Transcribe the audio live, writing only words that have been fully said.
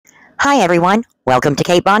Hi everyone, welcome to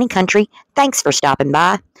Cape Bonnie Country. Thanks for stopping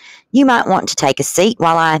by. You might want to take a seat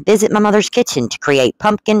while I visit my mother's kitchen to create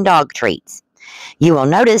pumpkin dog treats. You will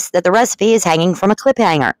notice that the recipe is hanging from a clip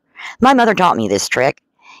hanger. My mother taught me this trick.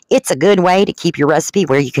 It's a good way to keep your recipe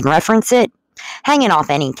where you can reference it, hanging off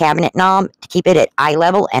any cabinet knob to keep it at eye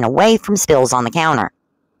level and away from spills on the counter.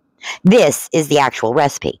 This is the actual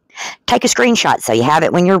recipe. Take a screenshot so you have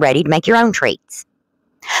it when you're ready to make your own treats.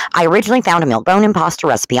 I originally found a Milkbone impasta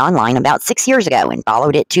recipe online about 6 years ago and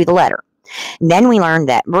followed it to the letter. Then we learned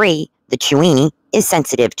that Bree, the Cheweeni, is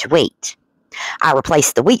sensitive to wheat. I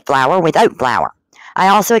replaced the wheat flour with oat flour. I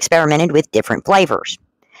also experimented with different flavors.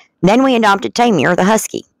 Then we adopted Taimyr, the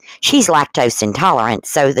husky. She's lactose intolerant,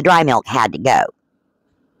 so the dry milk had to go.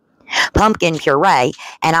 Pumpkin puree,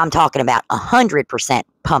 and I'm talking about 100%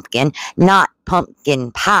 pumpkin, not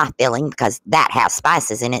pumpkin pie filling because that has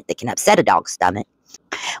spices in it that can upset a dog's stomach.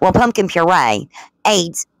 Well, pumpkin puree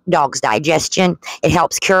aids dogs' digestion. It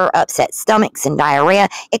helps cure upset stomachs and diarrhea.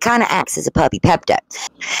 It kind of acts as a puppy Pepto.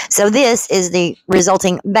 So this is the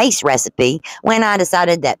resulting base recipe when I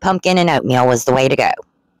decided that pumpkin and oatmeal was the way to go.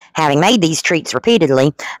 Having made these treats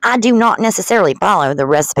repeatedly, I do not necessarily follow the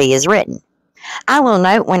recipe as written. I will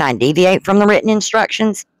note when I deviate from the written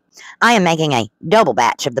instructions. I am making a double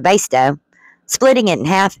batch of the base dough, splitting it in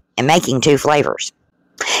half, and making 2 flavors.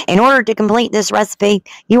 In order to complete this recipe,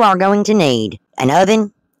 you are going to need an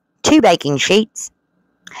oven, 2 baking sheets,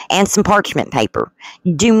 and some parchment paper.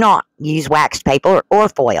 Do not use waxed paper or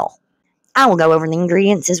foil. I will go over the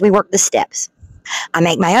ingredients as we work the steps. I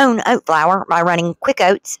make my own oat flour by running quick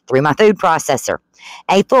oats through my food processor.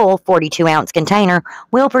 A full 42-ounce container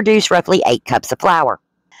will produce roughly 8 cups of flour.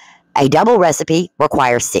 A double recipe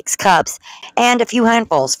requires 6 cups and a few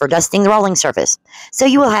handfuls for dusting the rolling surface, so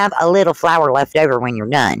you will have a little flour left over when you're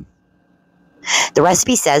done. The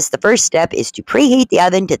recipe says the first step is to preheat the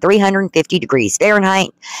oven to 350 degrees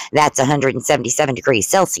Fahrenheit, that's 177 degrees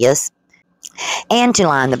Celsius, and to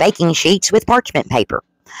line the baking sheets with parchment paper.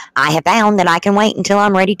 I have found that I can wait until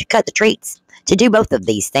I'm ready to cut the treats to do both of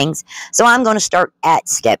these things, so I'm going to start at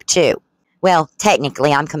step 2. Well,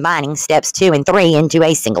 technically, I'm combining steps 2 and 3 into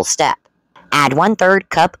a single step. Add 1/3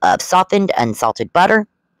 cup of softened unsalted butter,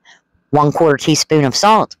 1/4 teaspoon of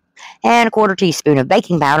salt, and 1/4 teaspoon of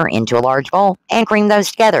baking powder into a large bowl and cream those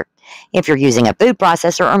together. If you're using a food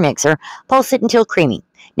processor or mixer, pulse it until creamy.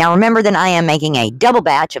 Now remember that I am making a double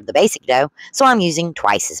batch of the basic dough, so I'm using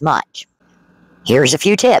twice as much. Here's a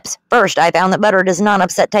few tips. First, I found that butter does not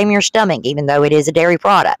upset Taimyr's stomach, even though it is a dairy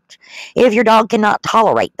product. If your dog cannot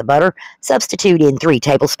tolerate the butter, substitute in 3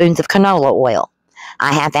 tablespoons of canola oil.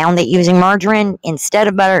 I have found that using margarine instead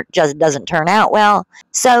of butter just doesn't turn out well,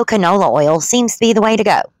 so canola oil seems to be the way to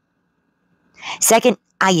go. Second,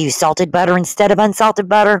 I use salted butter instead of unsalted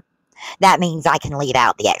butter. That means I can leave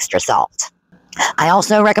out the extra salt. I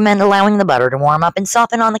also recommend allowing the butter to warm up and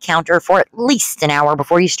soften on the counter for at least an hour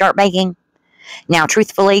before you start baking. Now,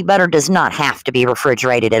 truthfully, butter does not have to be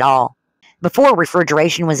refrigerated at all. Before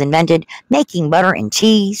refrigeration was invented, making butter and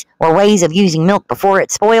cheese were ways of using milk before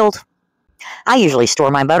it spoiled. I usually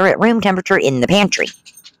store my butter at room temperature in the pantry.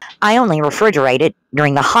 I only refrigerate it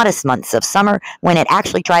during the hottest months of summer when it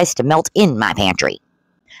actually tries to melt in my pantry.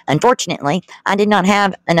 Unfortunately, I did not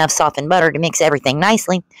have enough softened butter to mix everything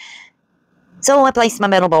nicely, so I placed my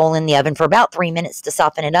metal bowl in the oven for about 3 minutes to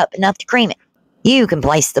soften it up enough to cream it. You can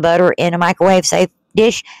place the butter in a microwave-safe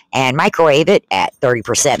dish and microwave it at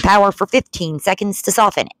 30% power for 15 seconds to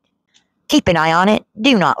soften it. Keep an eye on it.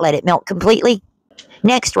 Do not let it melt completely.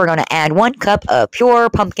 Next, we're going to add 1 cup of pure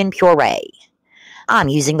pumpkin puree. I'm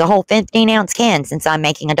using the whole 15-ounce can since I'm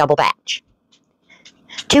making a double batch.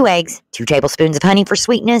 2 eggs, 2 tablespoons of honey for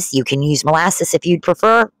sweetness. You can use molasses if you'd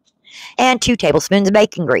prefer. And 2 tablespoons of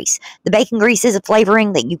bacon grease. The bacon grease is a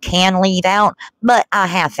flavoring that you can leave out, but I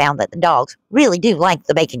have found that the dogs really do like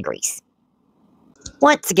the bacon grease.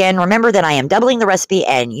 Once again, remember that I am doubling the recipe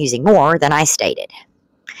and using more than I stated.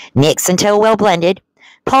 Mix until well blended.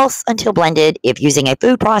 Pulse until blended if using a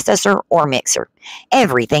food processor or mixer.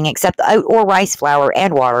 Everything except the oat or rice flour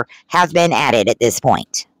and water have been added at this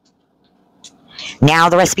point. Now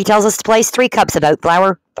the recipe tells us to place 3 cups of oat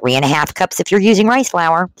flour, 3½ cups if you're using rice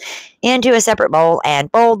flour, into a separate bowl and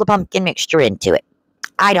fold the pumpkin mixture into it.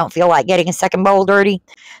 I don't feel like getting a second bowl dirty,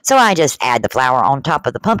 so I just add the flour on top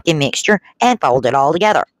of the pumpkin mixture and fold it all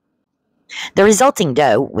together. The resulting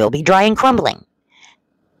dough will be dry and crumbling.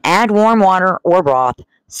 Add warm water or broth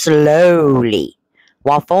slowly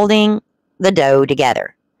while folding the dough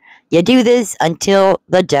together. You do this until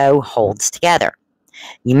the dough holds together.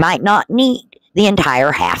 You might not need the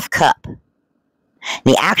entire ½ cup.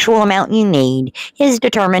 The actual amount you need is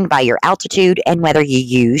determined by your altitude and whether you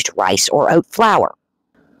used rice or oat flour.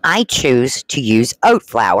 I choose to use oat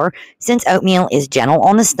flour since oatmeal is gentle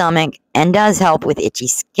on the stomach and does help with itchy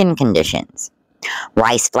skin conditions.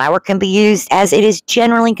 Rice flour can be used as it is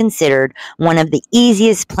generally considered one of the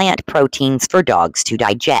easiest plant proteins for dogs to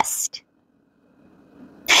digest.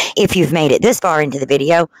 If you've made it this far into the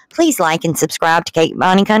video, please like and subscribe to Cape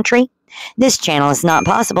Bonnie Country. This channel is not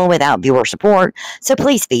possible without viewer support, so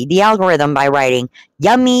please feed the algorithm by writing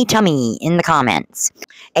 "Yummy Tummy" in the comments.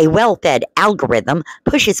 A well-fed algorithm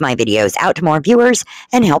pushes my videos out to more viewers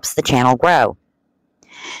and helps the channel grow.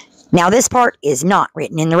 Now this part is not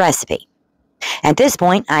written in the recipe. At this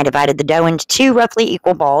point, I divided the dough into 2 roughly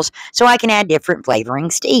equal balls so I can add different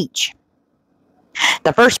flavorings to each.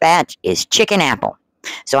 The first batch is chicken apple,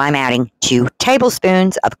 so I'm adding 2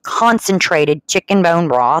 tablespoons of concentrated chicken bone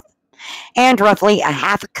broth and roughly a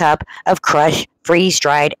half a cup of crushed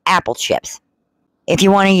freeze-dried apple chips. If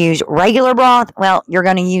you want to use regular broth, well, you're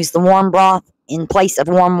going to use the warm broth in place of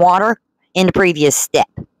warm water in the previous step.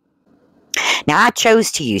 Now, I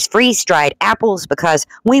chose to use freeze-dried apples because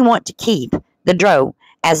we want to keep the dough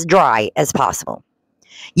as dry as possible.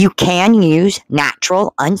 You can use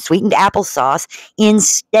natural, unsweetened applesauce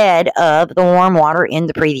instead of the warm water in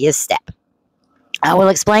the previous step. I will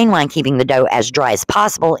explain why keeping the dough as dry as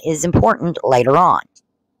possible is important later on.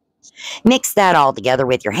 Mix that all together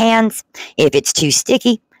with your hands. If it's too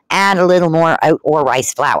sticky, add a little more oat or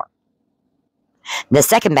rice flour. The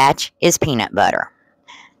second batch is peanut butter.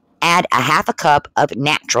 Add a half a cup of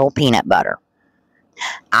natural peanut butter.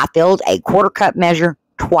 I filled a 1/4 cup measure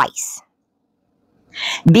twice.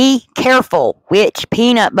 Be careful which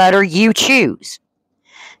peanut butter you choose.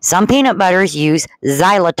 Some peanut butters use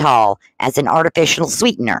xylitol as an artificial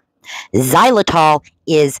sweetener. Xylitol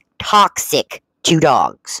is toxic to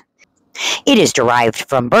dogs. It is derived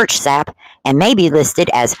from birch sap and may be listed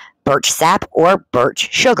as birch sap or birch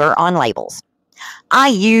sugar on labels. I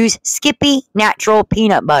use Skippy Natural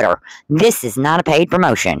Peanut Butter. This is not a paid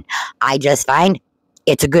promotion. I just find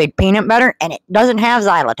it's a good peanut butter and it doesn't have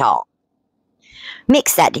xylitol.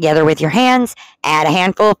 Mix that together with your hands. Add a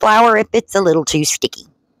handful of flour if it's a little too sticky.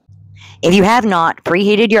 If you have not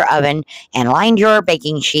preheated your oven and lined your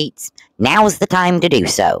baking sheets, now is the time to do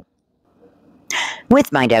so.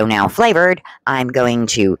 With my dough now flavored, I'm going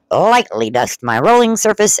to lightly dust my rolling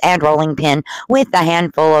surface and rolling pin with a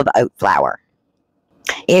handful of oat flour.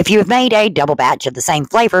 If you have made a double batch of the same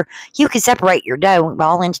flavor, you can separate your dough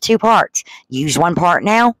ball into 2 parts. Use one part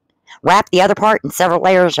now, wrap the other part in several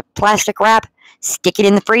layers of plastic wrap, stick it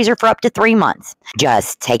in the freezer for up to 3 months.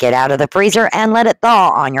 Just take it out of the freezer and let it thaw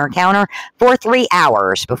on your counter for 3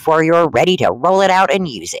 hours before you're ready to roll it out and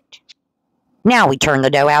use it. Now we turn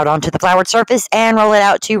the dough out onto the floured surface and roll it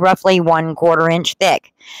out to roughly 1/4 inch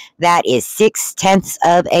thick. That is 6/10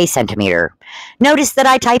 of a centimeter. Notice that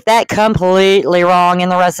I typed that completely wrong in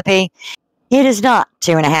the recipe. It is not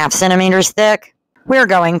 2.5 centimeters thick. We're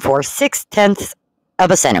going for 6/10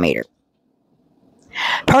 of a centimeter.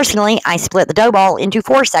 Personally, I split the dough ball into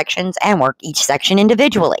 4 sections and work each section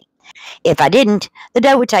individually. If I didn't, the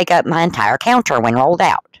dough would take up my entire counter when rolled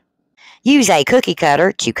out. Use a cookie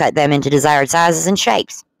cutter to cut them into desired sizes and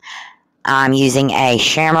shapes. I'm using a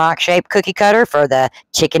shamrock-shaped cookie cutter for the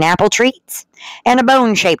chicken apple treats and a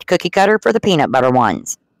bone-shaped cookie cutter for the peanut butter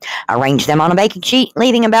ones. Arrange them on a baking sheet,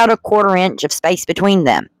 leaving about 1/4 inch of space between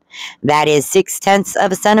them. That is 6/10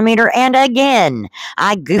 of a centimeter, and again,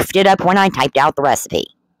 I goofed it up when I typed out the recipe.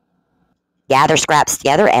 Gather scraps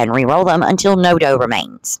together and re-roll them until no dough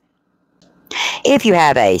remains. If you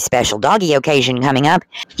have a special doggy occasion coming up,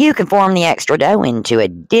 you can form the extra dough into a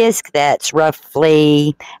disc that's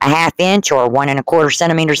roughly a 1/2 inch or 1 1/4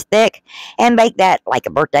 centimeters thick and bake that like a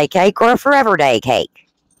birthday cake or a forever day cake.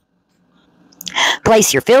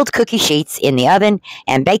 Place your filled cookie sheets in the oven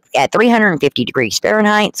and bake at 350 degrees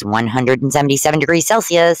Fahrenheit, 177 degrees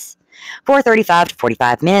Celsius, for 35 to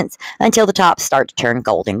 45 minutes until the tops start to turn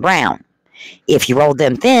golden brown. If you roll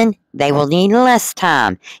them thin, they will need less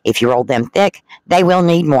time. If you roll them thick, they will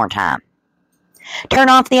need more time. Turn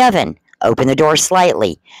off the oven. Open the door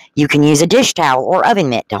slightly. You can use a dish towel or oven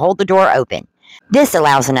mitt to hold the door open. This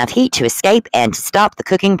allows enough heat to escape and to stop the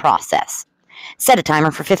cooking process. Set a timer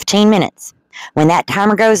for 15 minutes. When that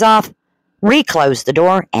timer goes off, reclose the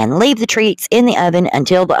door and leave the treats in the oven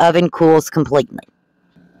until the oven cools completely.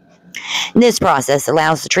 This process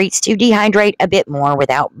allows the treats to dehydrate a bit more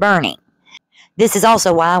without burning. This is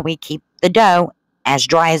also why we keep the dough as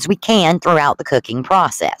dry as we can throughout the cooking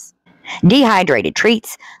process. Dehydrated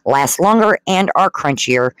treats last longer and are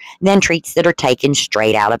crunchier than treats that are taken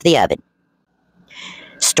straight out of the oven.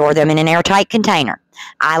 Store them in an airtight container.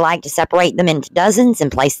 I like to separate them into dozens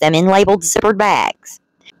and place them in labeled zippered bags.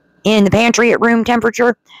 In the pantry at room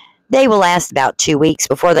temperature, they will last about 2 weeks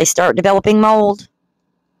before they start developing mold.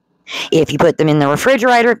 If you put them in the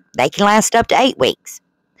refrigerator, they can last up to 8 weeks.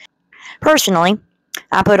 Personally,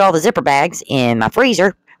 I put all the zipper bags in my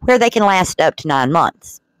freezer where they can last up to 9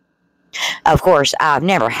 months. Of course, I've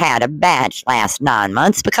never had a batch last 9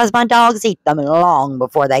 months because my dogs eat them long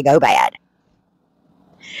before they go bad.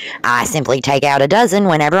 I simply take out a dozen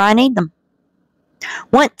whenever I need them.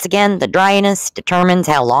 Once again, the dryness determines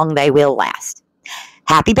how long they will last.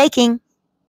 Happy baking!